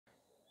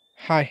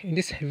Hi, in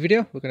this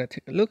video we're going to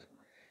take a look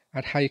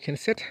at how you can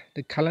set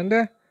the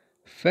calendar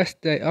first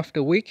day of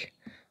the week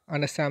on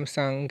the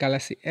Samsung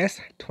Galaxy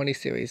S20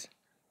 series.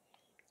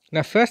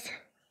 Now first,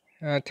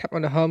 tap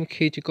on the home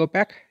key to go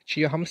back to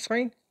your home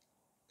screen.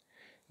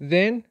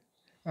 Then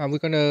we're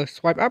going to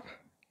swipe up,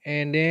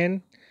 and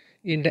then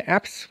in the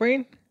app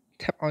screen,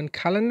 tap on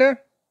calendar.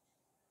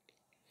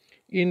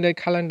 In the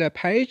calendar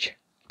page,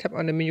 tap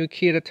on the menu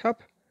key at the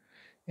top,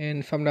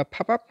 and from the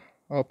pop-up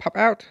or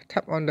pop-out,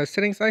 tap on the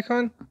settings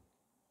icon.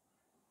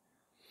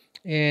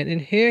 And in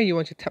here you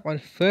want to tap on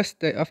first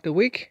day of the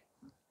week,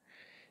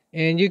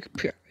 and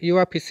you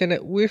are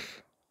presented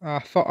with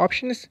 4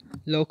 options: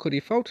 local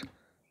default,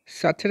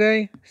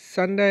 Saturday,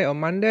 Sunday, or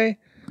Monday.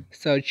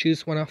 So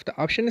choose one of the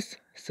options.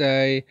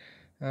 Say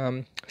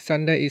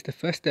Sunday is the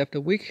first day of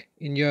the week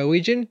in your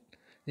region,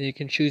 then you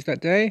can choose that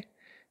day.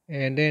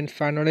 And then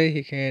finally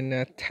you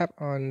can tap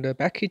on the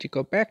back key to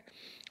go back,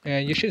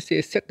 and you should see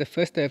it set the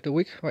first day of the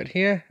week right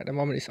here. At the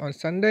moment it's on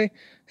Sunday,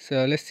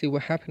 so let's see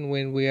what happens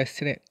when we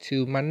set it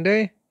to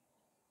Monday.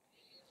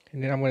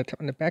 And then I'm going to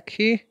tap on the back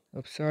key.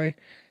 Oops, sorry.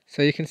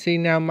 So you can see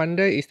now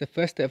Monday is the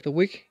first day of the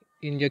week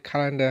in your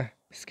calendar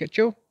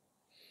schedule.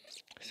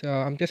 So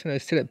I'm just going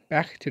to set it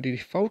back to the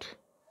default,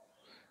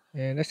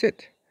 and that's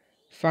it.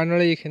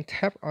 Finally, you can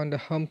tap on the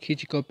home key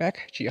to go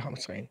back to your home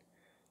screen.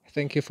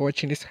 Thank you for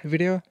watching this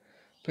video.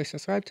 Please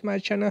subscribe to my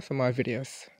channel for more videos.